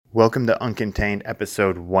Welcome to Uncontained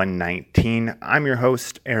episode 119. I'm your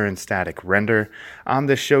host, Aaron Static Render. On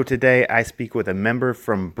this show today, I speak with a member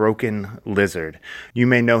from Broken Lizard. You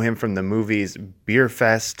may know him from the movies Beer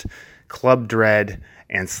Fest, Club Dread,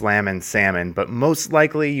 and Slammin' Salmon, but most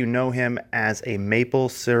likely you know him as a maple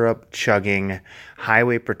syrup chugging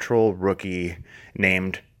highway patrol rookie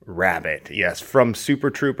named Rabbit. Yes, from Super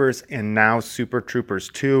Troopers and now Super Troopers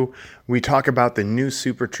 2. We talk about the new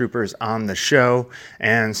Super Troopers on the show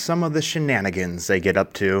and some of the shenanigans they get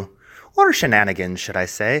up to, or shenanigans, should I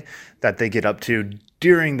say, that they get up to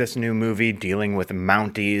during this new movie, dealing with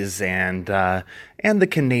Mounties and the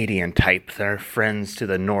Canadian type, their friends to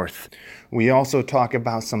the north. We also talk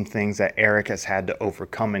about some things that Eric has had to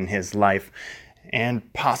overcome in his life,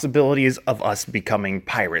 and possibilities of us becoming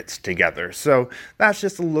pirates together. So that's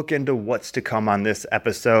just a look into what's to come on this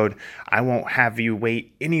episode. I won't have you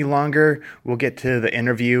wait any longer. We'll get to the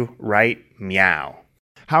interview right meow.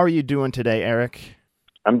 How are you doing today, Eric?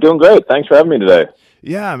 I'm doing great. Thanks for having me today.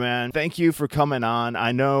 Yeah, man. Thank you for coming on.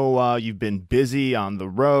 I know you've been busy on the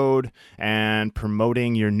road and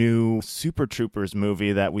promoting your new Super Troopers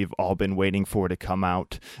movie that we've all been waiting for to come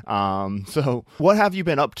out. So what have you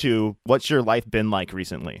been up to? What's your life been like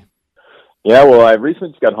recently? Yeah, well, I recently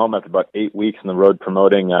just got home after about 8 weeks on the road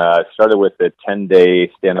promoting. I started with a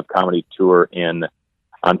 10-day stand-up comedy tour in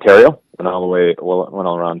Ontario. Went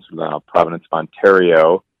all around Providence,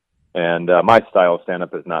 Ontario. And my style of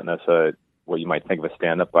stand-up is not necessarily what you might think of a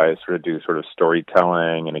stand-up. I sort of do sort of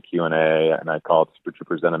storytelling and a Q&A, and I call it Super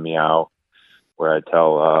Troopers and a Meow, where I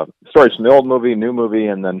tell stories from the old movie, new movie,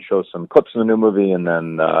 and then show some clips from the new movie, and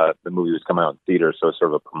then the movie was coming out in theater, so it's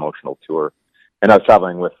sort of a promotional tour. And I was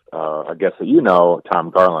traveling with a guest that you know, Tom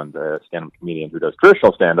Garland, a stand-up comedian who does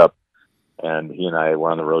traditional stand-up, and he and I were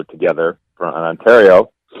on the road together in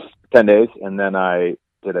Ontario for 10 days, and then I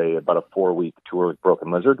did about a 4-week tour with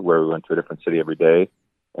Broken Lizard, where we went to a different city every day.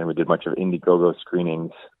 And we did a bunch of Indiegogo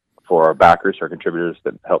screenings for our backers, our contributors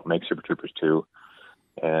that helped make Super Troopers 2.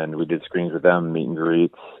 And we did screenings with them, meet and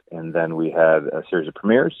greets, and then we had a series of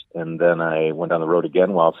premieres. And then I went on the road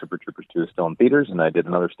again while Super Troopers 2 is still in theaters, and I did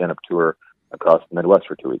another stand-up tour across the Midwest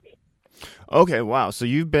for 2 weeks. Okay, wow. So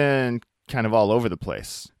you've been kind of all over the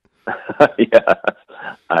place. Yeah.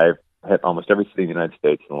 I've hit almost every city in the United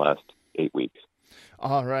States in the last 8 weeks.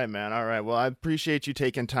 All right, man. All right. Well, I appreciate you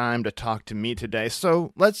taking time to talk to me today.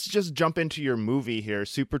 So let's just jump into your movie here,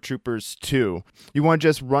 Super Troopers 2. You want to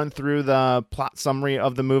just run through the plot summary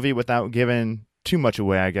of the movie without giving too much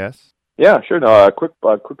away, I guess? Yeah, sure. No, a quick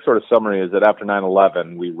sort of summary is that after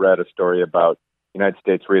 9/11, we read a story about the United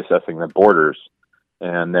States reassessing the borders,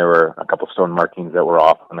 and there were a couple stone markings that were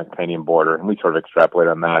off on the Canadian border, and we sort of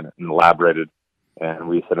extrapolated on that and elaborated, and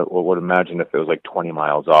we said, well, would imagine if it was like 20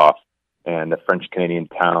 miles off, and a French-Canadian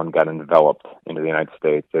town got enveloped into the United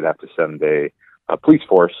States, they'd have to send a police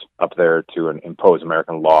force up there to impose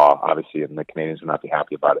American law, obviously, and the Canadians would not be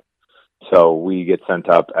happy about it. So we get sent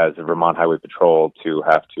up as the Vermont Highway Patrol to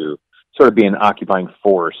have to sort of be an occupying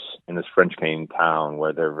force in this French-Canadian town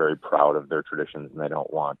where they're very proud of their traditions and they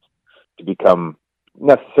don't want to become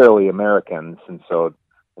necessarily Americans. And so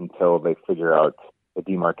until they figure out the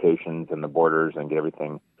demarcations and the borders and get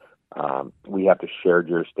everything, we have to share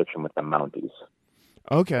jurisdiction with the Mounties.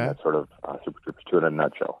 Okay. And that's sort of Super Troopers 2 in a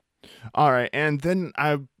nutshell. All right. And then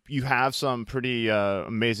you have some pretty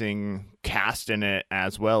amazing cast in it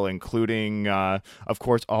as well, including, of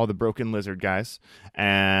course, all the Broken Lizard guys.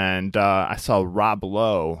 And I saw Rob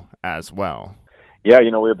Lowe as well. Yeah,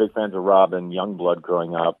 we were big fans of Rob and Youngblood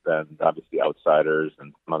growing up, and obviously Outsiders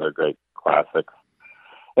and some other great classics.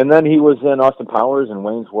 And then he was in Austin Powers and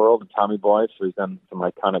Wayne's World and Tommy Boy, so he's done some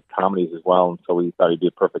iconic comedies as well, and so we thought he'd be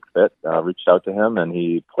a perfect fit. Reached out to him, and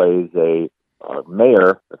he plays a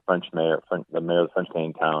mayor, the mayor of the French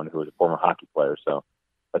Canadian town, who was a former hockey player, so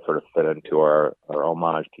that sort of fit into our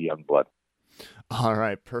homage to Youngblood. All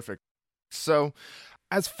right, perfect. So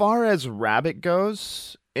as far as Rabbit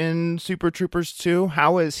goes in Super Troopers 2,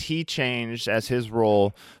 how has he changed as his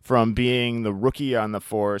role from being the rookie on the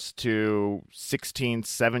force to 16,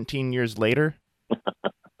 17 years later?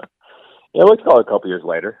 Yeah, let's call it a couple years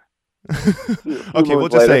later. Okay, we'll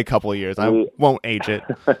just say a couple of years. I won't age it.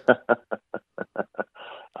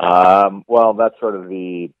 Well, that's sort of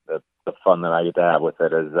the fun that I get to have with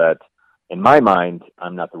it, is that in my mind,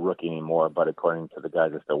 I'm not the rookie anymore, but according to the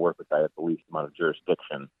guys I still work with, I have the least amount of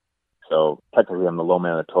jurisdiction. So technically, I'm the low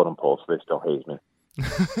man on the totem pole, so they still haze me.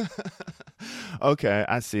 Okay,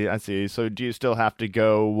 I see. So do you still have to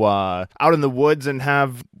go out in the woods and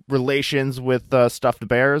have relations with stuffed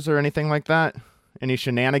bears or anything like that? Any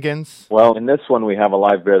shenanigans? Well, in this one, we have a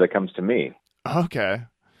live bear that comes to me. Okay.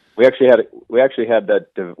 we actually had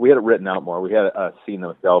that we had it written out more. We had a scene that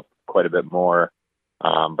was developed quite a bit more,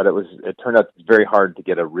 but it turned out very hard to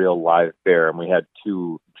get a real live bear, and we had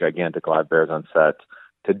two gigantic live bears on set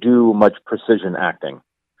to do much precision acting.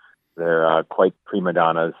 They're quite prima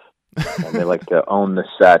donnas, and they like to own the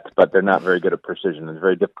set, but they're not very good at precision. It's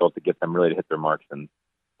very difficult to get them really to hit their marks and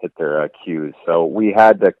hit their cues. So we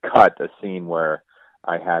had to cut a scene where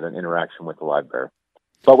I had an interaction with the live bear.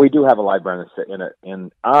 But we do have a live bear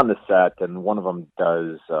on the set, and one of them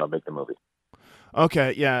does make the movie.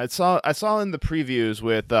 Okay, yeah, I saw in the previews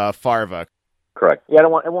with Farva. Correct. Yeah,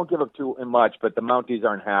 I won't give up too much, but the Mounties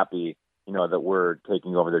aren't happy, that we're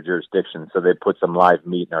taking over their jurisdiction, so they put some live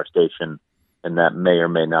meat in our station, and that may or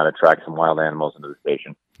may not attract some wild animals into the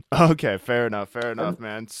station. Okay, fair enough,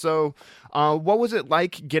 man. So, what was it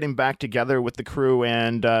like getting back together with the crew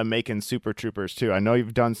and making Super Troopers 2? I know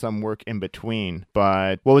you've done some work in between,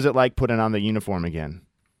 but what was it like putting on the uniform again?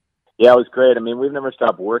 Yeah, it was great. I mean, we've never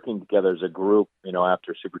stopped working together as a group.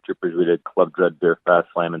 After Super Troopers, we did Club Dread Beer Fest,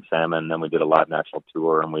 Slam and Salmon, and then we did a live national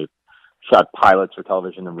tour, and we've shot pilots for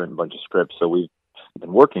television and written a bunch of scripts, so we've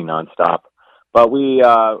been working nonstop. But we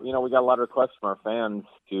got a lot of requests from our fans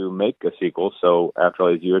to make a sequel. So after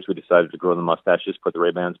all these years, we decided to grow the mustaches, put the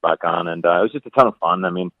Ray-Bans back on, and it was just a ton of fun.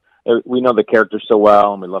 I mean, we know the characters so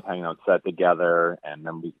well, and we love hanging on set together. And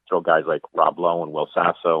then we throw guys like Rob Lowe and Will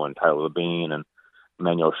Sasso and Tyler Labine and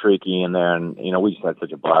Emmanuel Shrieky in there, and we just had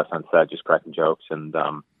such a blast on set, just cracking jokes. And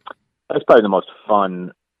that's probably the most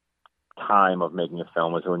fun time of making a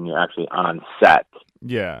film was when you're actually on set.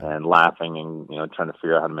 Yeah. And laughing and, trying to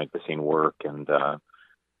figure out how to make the scene work and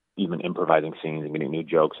even improvising scenes and getting new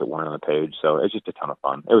jokes that weren't on the page. So it's just a ton of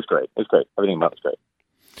fun. It was great. Everything about it was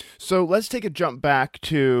great. So let's take a jump back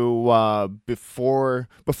to before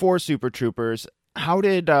Super Troopers. How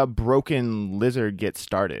did Broken Lizard get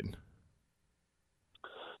started?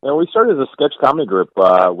 We started as a sketch comedy group.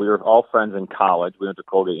 We were all friends in college. We went to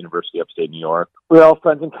Colgate University, upstate New York. We were all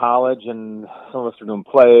friends in college, and some of us were doing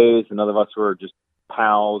plays, and other of us were just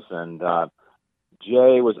pals. And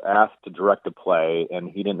Jay was asked to direct a play, and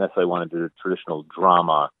he didn't necessarily want to do traditional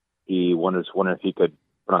drama. He was wondering if he could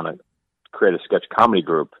create a sketch comedy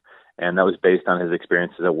group, and that was based on his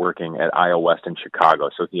experiences of working at IO West in Chicago.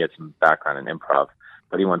 So he had some background in improv.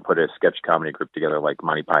 But he wanted to put a sketch comedy group together like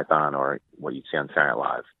Monty Python or what you'd see on Saturday Night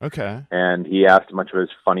Live. Okay. And he asked a bunch of his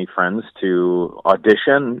funny friends to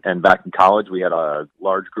audition. And back in college, we had a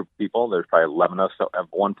large group of people. There's probably 11 of us at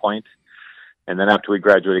one point. And then after we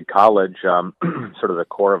graduated college, sort of the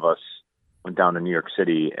core of us went down to New York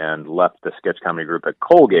City and left the sketch comedy group at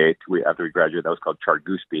Colgate. After we graduated, that was called Charred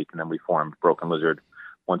Goose Beak. And then we formed Broken Lizard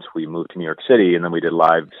once we moved to New York City. And then we did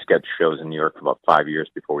live sketch shows in New York for about 5 years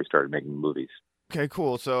before we started making movies. Okay,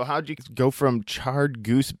 cool. So how'd you go from Charred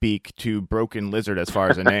Goose Beak to Broken Lizard as far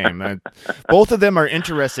as a name? Both of them are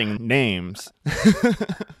interesting names.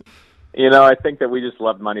 I think that we just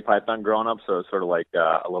loved Monty Python growing up, so it's sort of like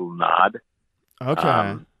a little nod.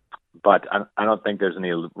 Okay. But I don't think there's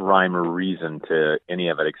any rhyme or reason to any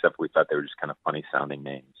of it, except we thought they were just kind of funny-sounding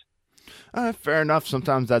names. Fair enough.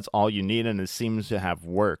 Sometimes that's all you need, and it seems to have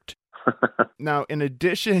worked. Now, in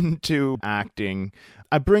addition to acting,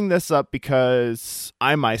 I bring this up because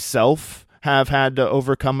I myself have had to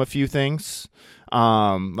overcome a few things.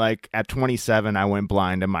 Like at 27, I went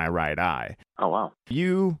blind in my right eye. Oh, wow.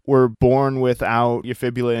 You were born without your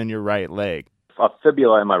fibula in your right leg. A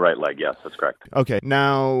fibula in my right leg, yes, that's correct. Okay.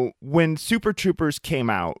 Now, when Super Troopers came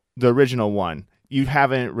out, the original one, you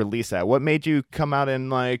haven't released that. What made you come out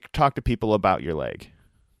and talk to people about your leg?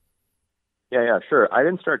 Yeah, sure. I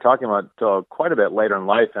didn't start talking about it until quite a bit later in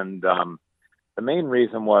life, and the main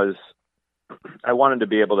reason was I wanted to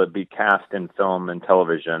be able to be cast in film and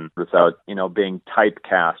television without, being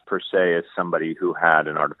typecast per se as somebody who had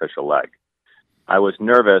an artificial leg. I was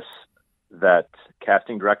nervous that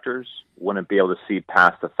casting directors wouldn't be able to see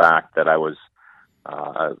past the fact that I was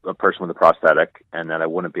a person with a prosthetic and that I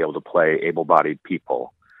wouldn't be able to play able-bodied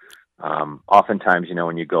people. Oftentimes,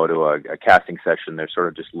 when you go to a casting session, they're sort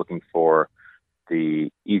of just looking for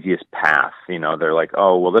the easiest path. They're like,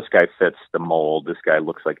 oh, well, this guy fits the mold. This guy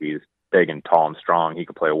looks like he's big and tall and strong. He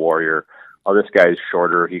could play a warrior. Oh, this guy's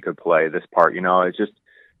shorter. He could play this part.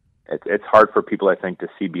 It's hard for people, I think, to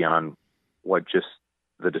see beyond what just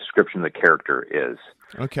the description of the character is.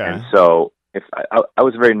 Okay. And so if I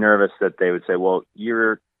was very nervous that they would say, well,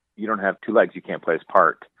 you don't have two legs. You can't play this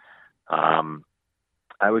part.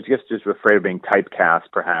 I was just afraid of being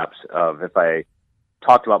typecast, perhaps, of if I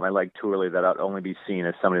talked about my leg too early, that I'd only be seen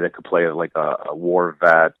as somebody that could play like a war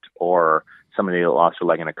vet or somebody that lost their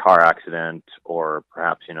leg in a car accident or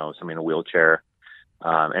perhaps, somebody in a wheelchair.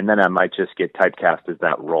 And then I might just get typecast as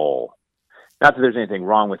that role. Not that there's anything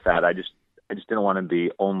wrong with that. I just didn't want to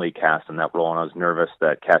be only cast in that role, and I was nervous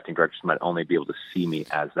that casting directors might only be able to see me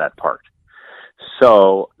as that part.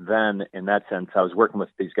 So then, in that sense, I was working with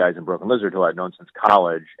these guys in Broken Lizard, who I'd known since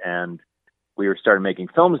college, and we were started making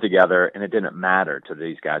films together, and it didn't matter to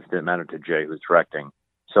these guys. It didn't matter to Jay, who was directing.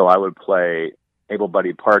 So I would play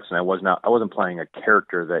able-bodied parts, and I wasn't playing a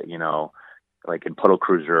character that, you know, like in Puddle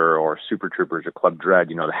Cruiser or Super Troopers or Club Dread,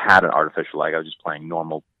 you know, that had an artificial leg. I was just playing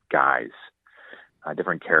normal guys,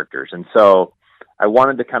 different characters. And so I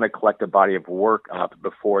wanted to kind of collect a body of work up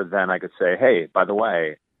before then I could say, hey, by the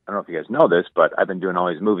way, I don't know if you guys know this, but I've been doing all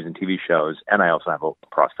these movies and TV shows, and I also have a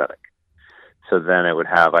prosthetic. So then it would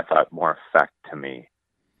have, I thought, more effect to me.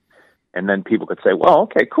 And then people could say, well,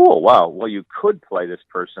 okay, cool. Wow. Well, you could play this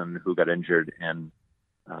person who got injured in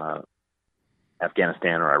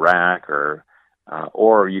Afghanistan or Iraq,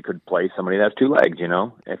 or you could play somebody that has two legs, you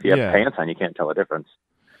know. If you have pants on, you can't tell the difference.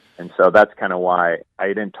 And so that's kind of why I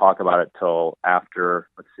didn't talk about it till after,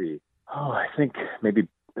 I think maybe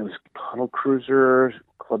it was Puddle Cruiser,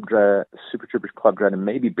 Club Dread, Super Troopers, Club Dread, and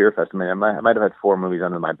maybe Beer Fest. I mean, I might have had 4 movies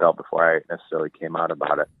under my belt before I necessarily came out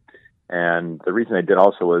about it. And the reason I did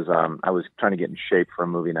also was I was trying to get in shape for a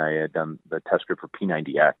movie, and I had done the test script for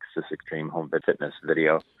P90X, this extreme home fitness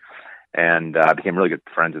video. And I became really good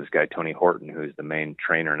friends with this guy, Tony Horton, who's the main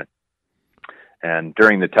trainer in it. And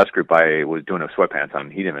during the test group, I was doing a sweatpants on.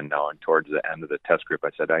 He didn't even know. And towards the end of the test group, I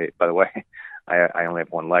said, by the way, I only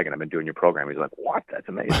have one leg, and I've been doing your program. He's like, what? That's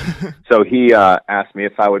amazing. So he asked me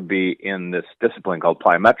if I would be in this discipline called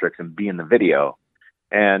plyometrics and be in the video.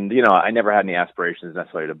 And, you know, I never had any aspirations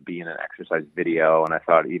necessarily to be in an exercise video. And I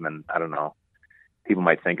thought I don't know, people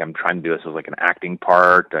might think I'm trying to do this as like an acting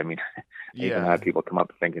part. I mean, I even had people come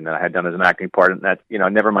up thinking that I had done as an acting part. And that's, you know,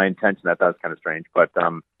 never my intention. That was kind of strange. But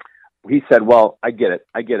he said, well, I get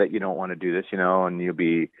it. You don't want to do this, you know, and you'll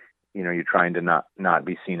be, you know, you're trying to not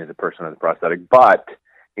be seen as a person with a prosthetic. But,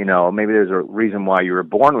 you know, maybe there's a reason why you were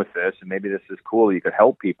born with this. And maybe this is cool. You could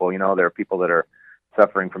help people. You know, there are people that are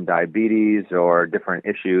suffering from diabetes or different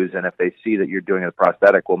issues, and if they see that you're doing a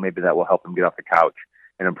prosthetic, well, maybe that will help them get off the couch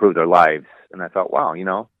and improve their lives. And I thought, wow, you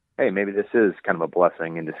know, hey, maybe this is kind of a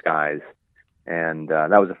blessing in disguise. And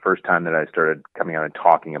that was the first time that I started coming out and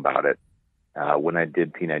talking about it when I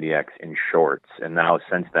did P90X in shorts. And now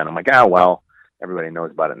since then, I'm like, well, everybody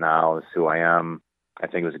knows about it now. This is who I am. I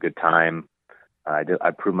think it was a good time. I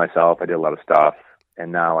proved myself. I did a lot of stuff.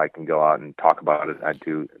 And now I can go out and talk about it. I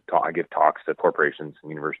give talks to corporations and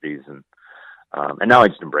universities, and now I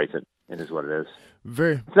just embrace it. It is what it is.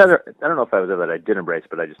 I don't know if I was ever that I did embrace,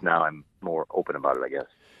 but now I'm more open about it, I guess.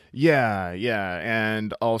 Yeah,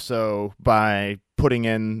 and also by putting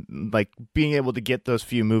in, like, being able to get those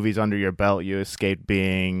few movies under your belt, you escape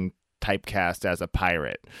being typecast as a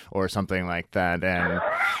pirate or something like that, and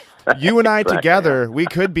you and I together, we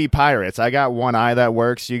could be pirates. I got one eye that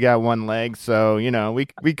works. You got one leg. So, you know, we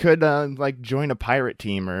could like join a pirate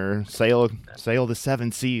team or sail the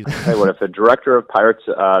 7 seas. Hey, what if the director of Pirates,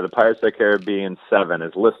 the Pirates of the Caribbean 7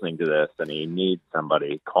 is listening to this and he needs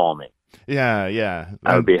somebody, call me. Yeah.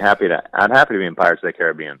 I'd happy to be in Pirates of the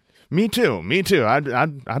Caribbean. Me too.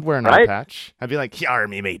 I'd wear an eye patch. I'd be like, "Yar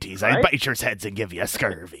me mateys, I bite your heads and give you a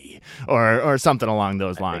scurvy," or something along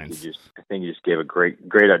those lines. I think you just gave a great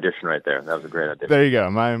audition right there. That was a great audition. There you go.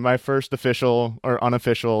 My first official or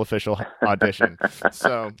unofficial audition.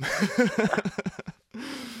 So,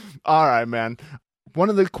 all right, man. One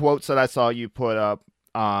of the quotes that I saw you put up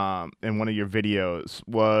in one of your videos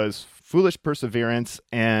was foolish perseverance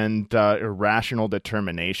and irrational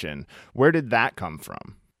determination. Where did that come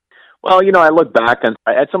from? Well, you know, I look back and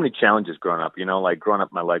I had so many challenges growing up. You know, like growing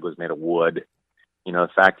up, my leg was made of wood. You know,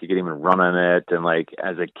 the fact you could even run on it, and like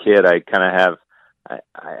as a kid, I kind of have.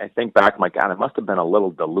 I think back, my God, I must have been a little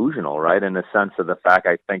delusional, right? In the sense of the fact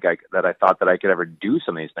I thought that I could ever do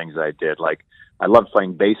some of these things that I did. Like I loved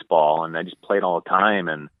playing baseball, and I just played all the time,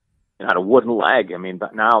 and you know, had a wooden leg. I mean,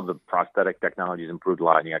 but now the prosthetic technology has improved a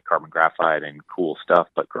lot, and you got carbon graphite and cool stuff.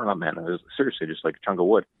 But growing up, man, it was seriously just like a chunk of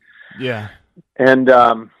wood. Yeah. And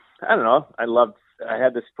I don't know. I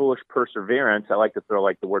had this foolish perseverance. I like to throw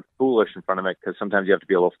like the word foolish in front of it because sometimes you have to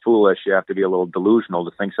be a little foolish. You have to be a little delusional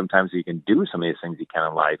to think sometimes you can do some of these things you can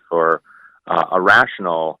in life, or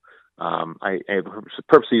irrational. I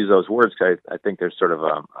purposely use those words because I think there's sort of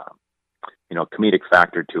a comedic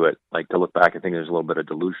factor to it. Like to look back, I think there's a little bit of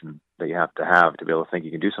delusion that you have to be able to think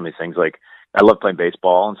you can do some of these things. Like I love playing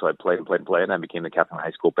baseball, and so I played, and I became the captain of the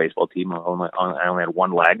high school baseball team. I only had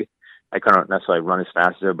one leg. I couldn't necessarily run as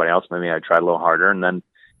fast as everybody else. Maybe I tried a little harder. And then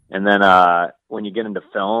when you get into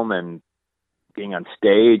film and being on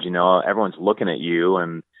stage, everyone's looking at you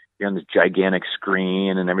and you're on this gigantic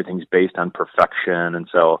screen and everything's based on perfection. And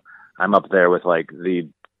so I'm up there with like the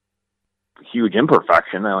huge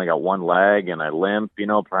imperfection. I only got one leg and I limp,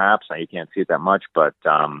 perhaps. Now you can't see it that much, but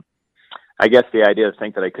I guess the idea to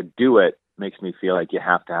think that I could do it makes me feel like you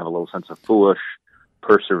have to have a little sense of foolish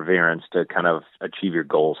perseverance to kind of achieve your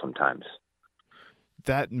goals sometimes.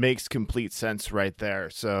 That makes complete sense right there.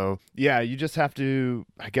 So yeah, you just have to,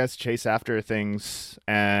 I guess, chase after things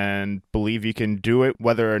and believe you can do it,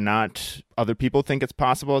 whether or not other people think it's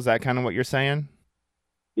possible. Is that kind of what you're saying?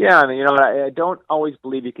 Yeah, I don't always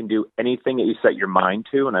believe you can do anything that you set your mind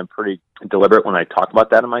to, and I'm pretty deliberate when I talk about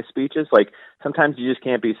that in my speeches. Like, sometimes you just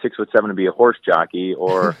can't be 6'7" and be a horse jockey,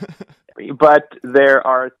 but there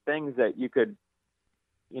are things that you could,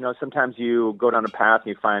 sometimes you go down a path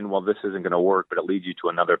and you find, well, this isn't going to work, but it leads you to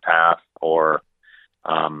another path, or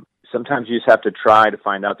sometimes you just have to try to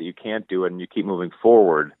find out that you can't do it, and you keep moving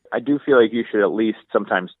forward. I do feel like you should at least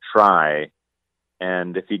sometimes try.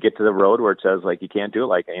 And if you get to the road where it says, like, you can't do it,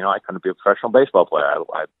 like, I couldn't be a professional baseball player.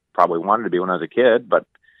 I probably wanted to be when I was a kid, but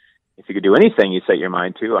if you could do anything you set your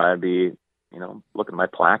mind to, I'd be, looking at my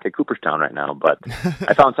plaque at Cooperstown right now. But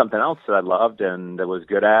I found something else that I loved and that was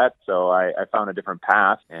good at, so I found a different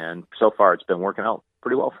path, and so far it's been working out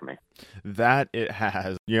pretty well for me. That it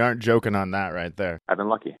has. You aren't joking on that right there. I've been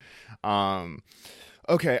lucky.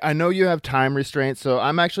 Okay, I know you have time restraints, so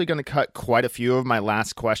I'm actually going to cut quite a few of my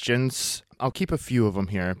last questions. I'll keep a few of them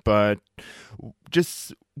here, but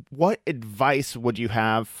just what advice would you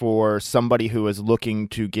have for somebody who is looking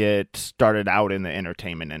to get started out in the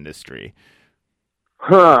entertainment industry?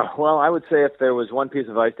 Well, I would say if there was one piece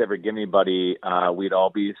of advice to ever give anybody, we'd all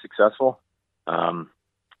be successful.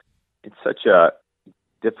 It's such a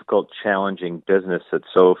difficult, challenging business that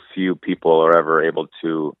so few people are ever able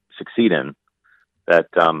to succeed in that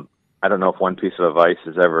I don't know if one piece of advice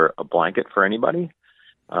is ever a blanket for anybody.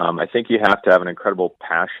 I think you have to have an incredible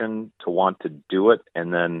passion to want to do it,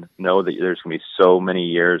 and then know that there's going to be so many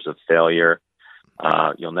years of failure.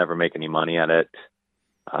 You'll never make any money at it.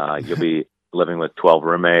 You'll be living with 12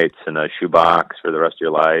 roommates in a shoebox for the rest of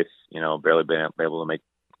your life, barely being able to make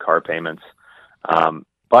car payments.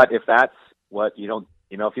 But if that's what you don't,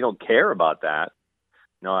 if you don't care about that,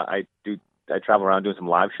 I travel around doing some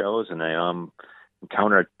live shows, and I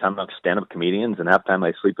encounter a ton of stand-up comedians, and half the time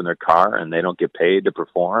they sleep in their car and they don't get paid to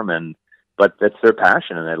perform, but that's their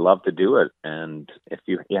passion and they love to do it. And if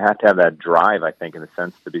you have to have that drive, I think, in a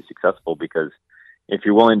sense, to be successful, because if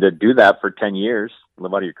you're willing to do that for 10 years,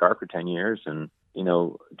 live out of your car for 10 years and,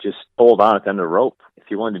 just hold on at the end of the rope. If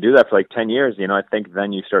you're willing to do that for like 10 years, I think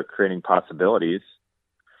then you start creating possibilities.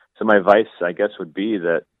 So my advice, I guess, would be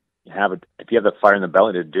that if you have the fire in the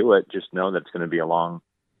belly to do it, just know that it's going to be a long,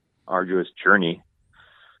 arduous journey.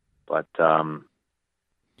 But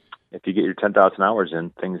if you get your 10,000 hours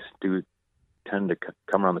in, things do tend to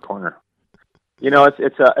come around the corner.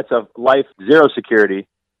 It's a life, zero security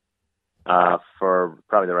for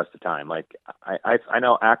probably the rest of the time. Like I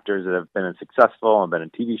know actors that have been successful and been in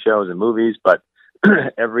TV shows and movies, but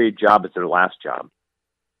every job is their last job.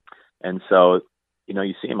 And so,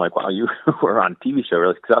 you see them like, wow, you were on a TV show,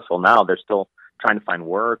 really successful. Now they're still trying to find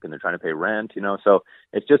work and they're trying to pay rent, so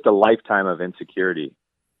it's just a lifetime of insecurity.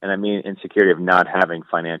 And I mean insecurity of not having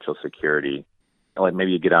financial security. Like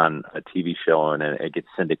maybe you get on a TV show and it gets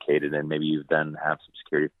syndicated, and maybe you then have some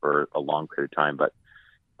security for a long period of time, but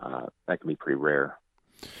that can be pretty rare.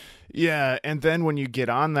 Yeah, and then when you get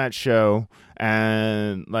on that show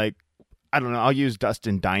and like, I don't know, I'll use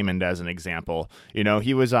Dustin Diamond as an example.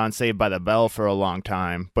 He was on Saved by the Bell for a long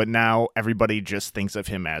time, but now everybody just thinks of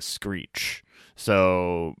him as Screech.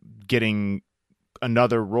 So getting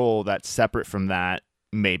another role that's separate from that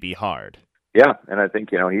may be hard. Yeah, and I think,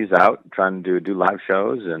 he's out trying to do live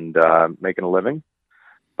shows and making a living.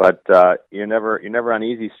 But you're never on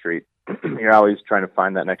easy street. You're always trying to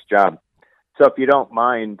find that next job. So if you don't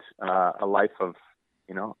mind a life of,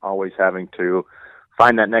 always having to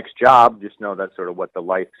find that next job, just know that's sort of what the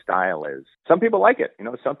lifestyle is. Some people like it.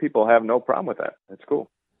 Some people have no problem with that. That's cool.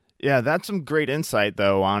 Yeah, that's some great insight,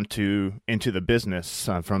 though, into the business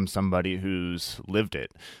from somebody who's lived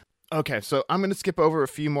it. Okay, so I'm going to skip over a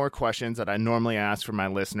few more questions that I normally ask for my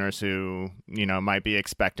listeners who, might be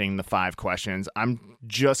expecting the 5 questions. I'm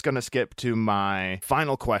just going to skip to my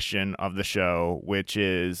final question of the show, which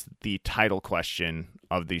is the title question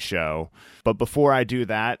of the show. But before I do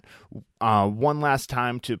that, one last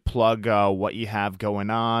time to plug what you have going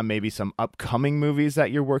on, maybe some upcoming movies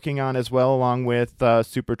that you're working on as well, along with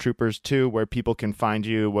Super Troopers 2, where people can find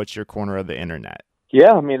you. What's your corner of the internet?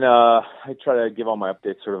 Yeah, I mean, I try to give all my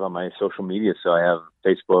updates sort of on my social media. So I have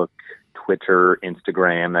Facebook, Twitter,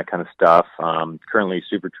 Instagram, that kind of stuff. Currently,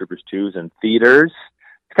 Super Troopers 2 is in theaters.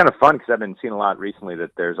 It's kind of fun because I've been seeing a lot recently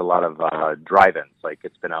that there's a lot of drive-ins. Like,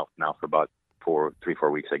 it's been out now for about 4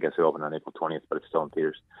 weeks. I guess it opened on April 20th, but it's still in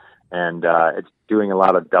theaters. And it's doing a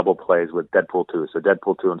lot of double plays with Deadpool 2. So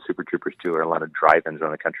Deadpool 2 and Super Troopers 2 are a lot of drive-ins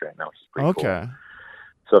around the country right now, which is pretty cool.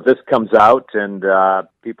 So if this comes out and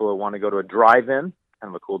people want to go to a drive-in, kind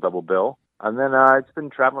of a cool double bill. And then it's been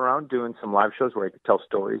traveling around doing some live shows where I could tell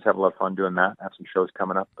stories, have a lot of fun doing that. Have some shows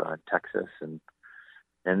coming up in Texas. And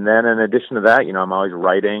then in addition to that, I'm always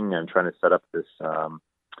writing and trying to set up this kind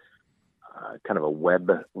of a web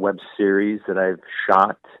series that I've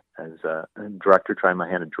shot as a director, trying my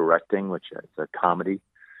hand at directing, which is a comedy.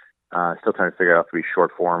 Still trying to figure out if it'll be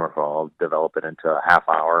short form or if I'll develop it into a half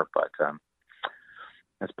hour, but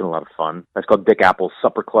that's been a lot of fun. That's called Dick Apple's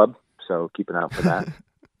Supper Club, so keep an eye out for that.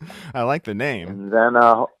 I like the name. And then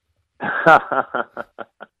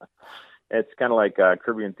it's kind of like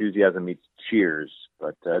Curb Your Enthusiasm meets Cheers,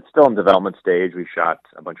 but it's still in development stage. We shot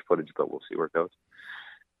a bunch of footage, but we'll see where it goes.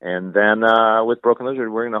 And then with Broken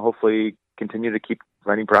Lizard, we're going to hopefully continue to keep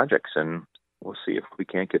writing projects, and we'll see if we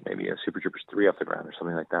can't get maybe a Super Troopers 3 off the ground or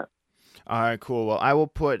something like that. All right, cool. Well, I will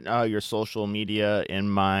put your social media in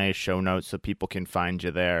my show notes so people can find you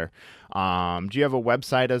there. Do you have a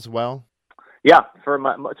website as well? Yeah,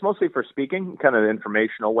 it's mostly for speaking, kind of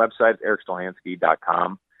informational website,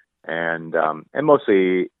 ericstolhansky.com. And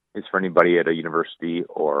mostly it's for anybody at a university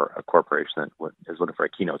or a corporation that is looking for a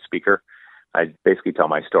keynote speaker. I basically tell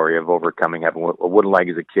my story of overcoming having a wooden leg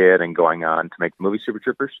as a kid and going on to make the movie Super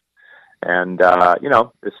Troopers. And,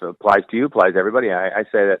 this applies to you, applies to everybody. I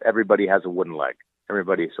say that everybody has a wooden leg.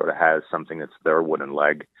 Everybody sort of has something that's their wooden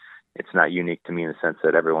leg. It's not unique to me in the sense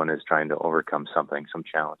that everyone is trying to overcome something, some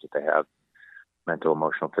challenge that they have, mental,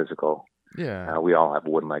 emotional, physical. Yeah. We all have a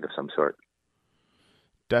wooden leg of some sort.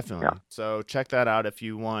 Definitely. Yeah. So check that out if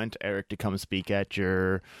you want Eric to come speak at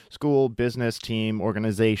your school, business, team,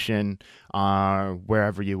 organization,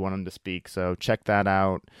 wherever you want him to speak. So check that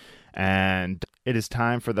out. And it is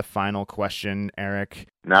time for the final question, Eric.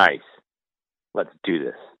 Nice. Let's do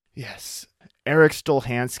this. Yes. Eric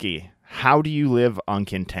Stolhansky, how do you live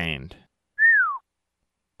uncontained?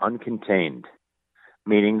 Uncontained,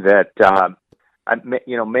 meaning that,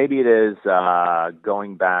 maybe it is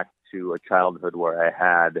going back to a childhood where I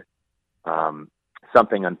had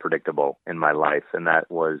something unpredictable in my life, and that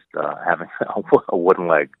was having a wooden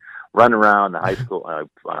leg. Run around the high school,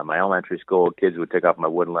 my elementary school, kids would take off my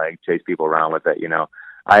wooden leg, chase people around with it.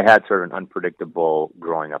 I had sort of an unpredictable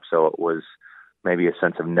growing up, so it was maybe a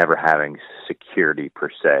sense of never having security per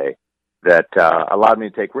se that allowed me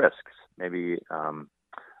to take risks. Maybe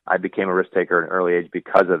I became a risk taker at an early age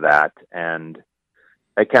because of that, and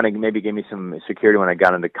it kind of maybe gave me some security when I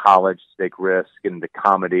got into college to take risks, get into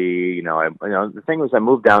comedy. The thing was, I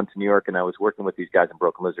moved down to New York and I was working with these guys in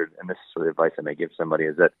Broken Lizard. And this is sort of advice I may give somebody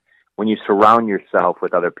is that when you surround yourself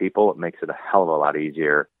with other people, it makes it a hell of a lot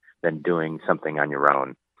easier than doing something on your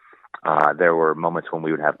own. There were moments when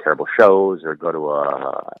we would have terrible shows or go to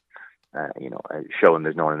a show and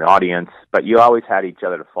there's no one in the audience, but you always had each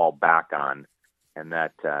other to fall back on. And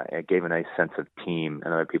that it gave a nice sense of team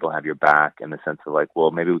and other people have your back in the sense of like,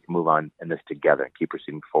 well, maybe we can move on in this together and keep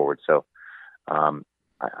proceeding forward. So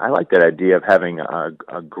I like that idea of having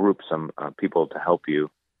a group, some people to help you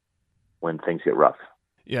when things get rough.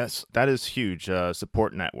 Yes, that is huge.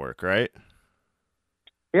 Support network, right?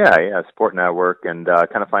 Yeah, support network and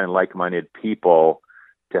kind of finding like-minded people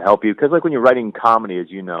to help you. Because like when you're writing comedy, as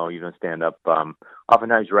you know stand up,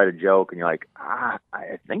 oftentimes you write a joke and you're like,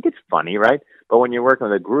 I think it's funny, right? But when you're working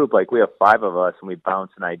with a group, like we have 5 of us and we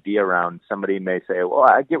bounce an idea around, somebody may say, well,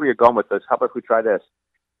 I get where you're going with this. How about if we try this?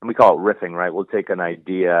 And we call it riffing, right? We'll take an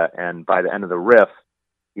idea and by the end of the riff,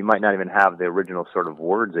 you might not even have the original sort of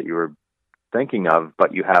words that you were thinking of,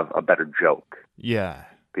 but you have a better joke. Yeah.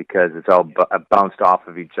 Because it's all bounced off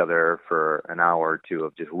of each other for an hour or two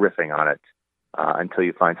of just riffing on it until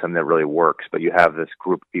you find something that really works. But you have this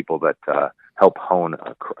group of people that help hone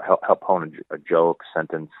a joke,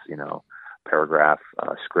 sentence, paragraph,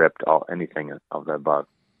 script, anything of the above.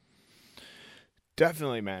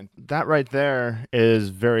 Definitely, man. That right there is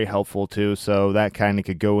very helpful too. So that kind of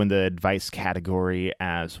could go in the advice category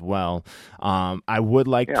as well. I would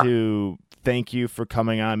like to thank you for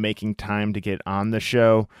coming on, making time to get on the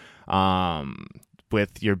show.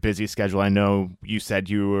 With your busy schedule, I know you said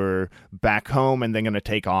you were back home and then going to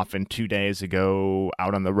take off in 2 days to go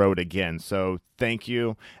out on the road again. So thank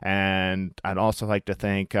you. And I'd also like to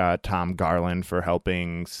thank Tom Garland for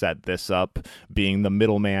helping set this up, being the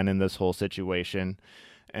middleman in this whole situation.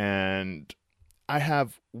 And I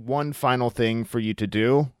have one final thing for you to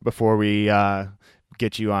do before we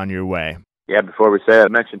get you on your way. Yeah, before we say it, I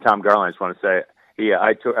mentioned Tom Garland. I just want to say,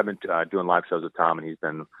 I've been doing live shows with Tom, and he's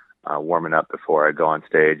been warming up before I go on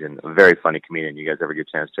stage, and a very funny comedian. You guys ever get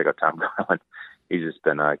a chance to check out Tom Garland? He's just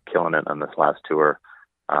been killing it on this last tour.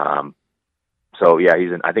 So yeah,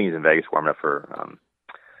 I think he's in Vegas warming up for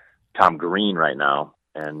Tom Green right now,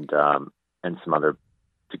 and some other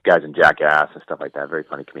guys in Jackass and stuff like that. Very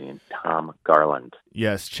funny comedian, Tom Garland.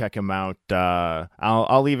 Yes, check him out.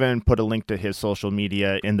 I'll even put a link to his social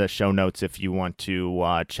media in the show notes if you want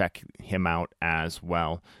to check him out as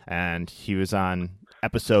well. And he was on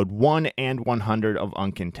episode 1 and 100 of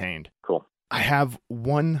Uncontained. Cool. I have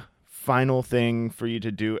one final thing for you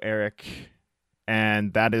to do, Eric,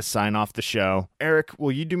 and that is sign off the show. Eric,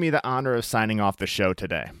 will you do me the honor of signing off the show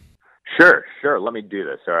today? Sure. Let me do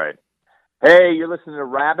this. All right. Hey, you're listening to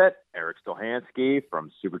Rabbit, Eric Stolhansky from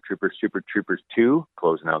Super Troopers 2,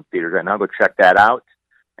 closing out theaters right now. Go check that out.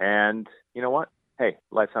 And you know what? Hey,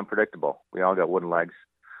 life's unpredictable. We all got wooden legs,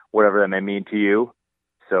 whatever that may mean to you.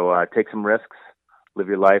 So take some risks, live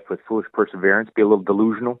your life with foolish perseverance, be a little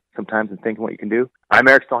delusional sometimes in thinking what you can do. I'm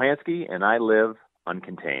Eric Stolhansky, and I live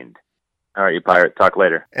uncontained. All right, you pirate. Talk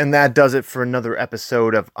later. And that does it for another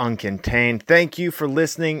episode of Uncontained. Thank you for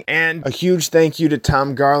listening, and a huge thank you to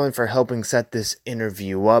Tom Garland for helping set this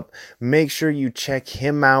interview up. Make sure you check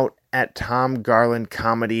him out at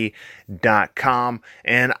TomGarlandComedy.com,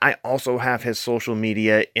 and I also have his social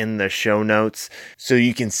media in the show notes so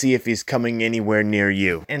you can see if he's coming anywhere near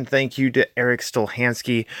you. And thank you to Eric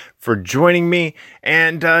Stolhansky for joining me,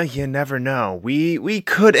 and you never know, we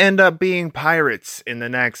could end up being pirates in the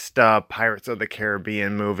next Pirates of the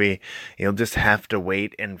Caribbean movie. You'll just have to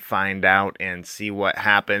wait and find out and see what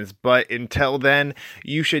happens, but until then,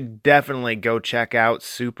 you should definitely go check out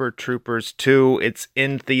Super Troopers 2. It's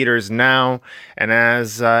in theaters now, and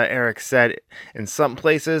as Eric said, in some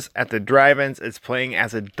places at the drive-ins, it's playing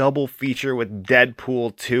as a double feature with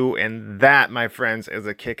Deadpool 2, and that, my friends, is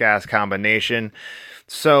a kick-ass combination.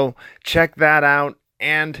 So check that out,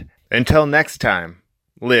 and until next time,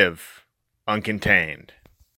 live uncontained.